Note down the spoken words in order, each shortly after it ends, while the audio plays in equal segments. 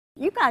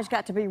You guys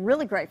got to be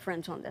really great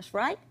friends on this,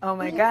 right? Oh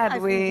my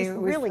God, we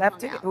really slept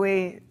together.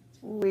 I'm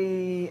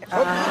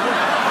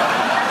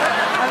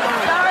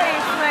sorry,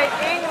 it's my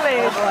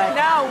English.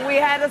 No, we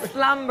had a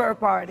slumber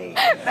party.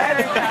 And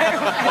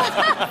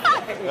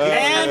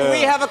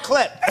we have a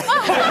clip.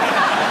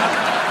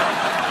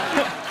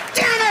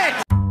 Damn it!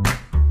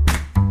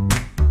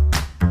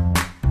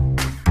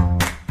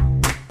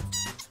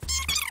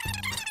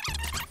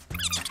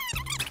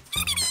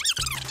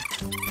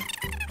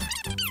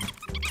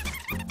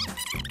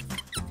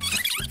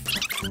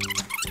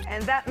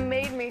 And that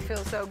made me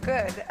feel so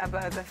good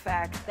about the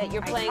fact that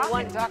you're playing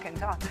talk.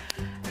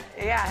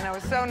 Yeah, and I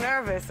was so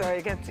nervous, so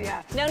it gets,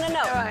 yeah. No.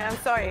 I'm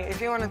sorry, if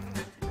you wanna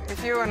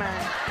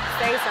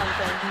say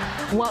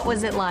something. What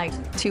was it like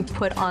to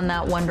put on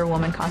that Wonder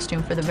Woman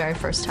costume for the very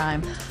first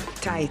time?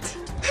 Tight.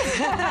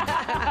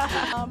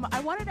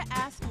 I wanted to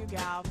ask you,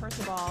 Gal, first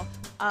of all,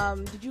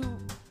 did you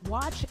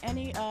watch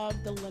any of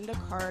the Linda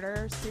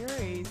Carter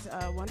series,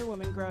 Wonder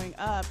Woman, growing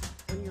up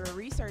when you were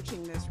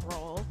researching this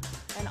role?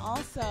 And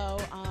also,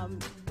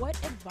 what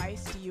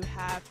advice do you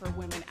have for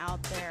women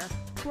out there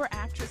who are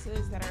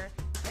actresses that are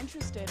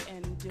interested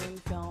in doing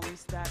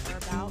films that are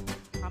about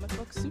comic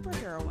book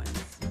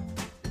superheroines?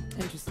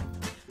 Interesting.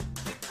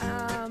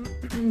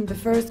 The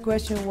first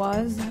question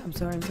was, I'm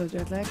sorry, I'm so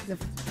jet lagged.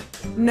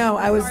 No,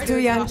 I was too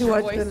young to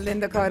watch the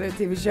Linda Carter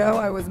TV show.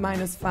 I was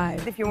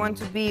 -5. If you want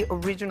to be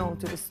original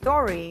to the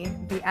story,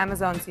 the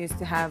Amazons used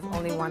to have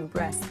only one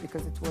breast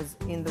because it was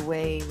in the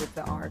way with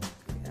the art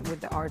and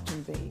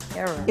the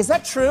error. Is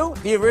that true?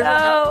 The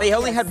original, No. they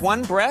only had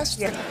one breast?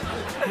 Yeah.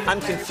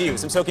 I'm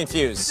confused. I'm so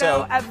confused.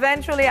 So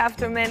eventually,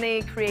 after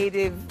many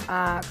creative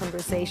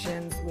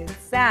conversations with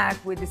Zach,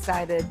 we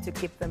decided to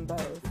keep them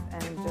both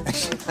and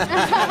just.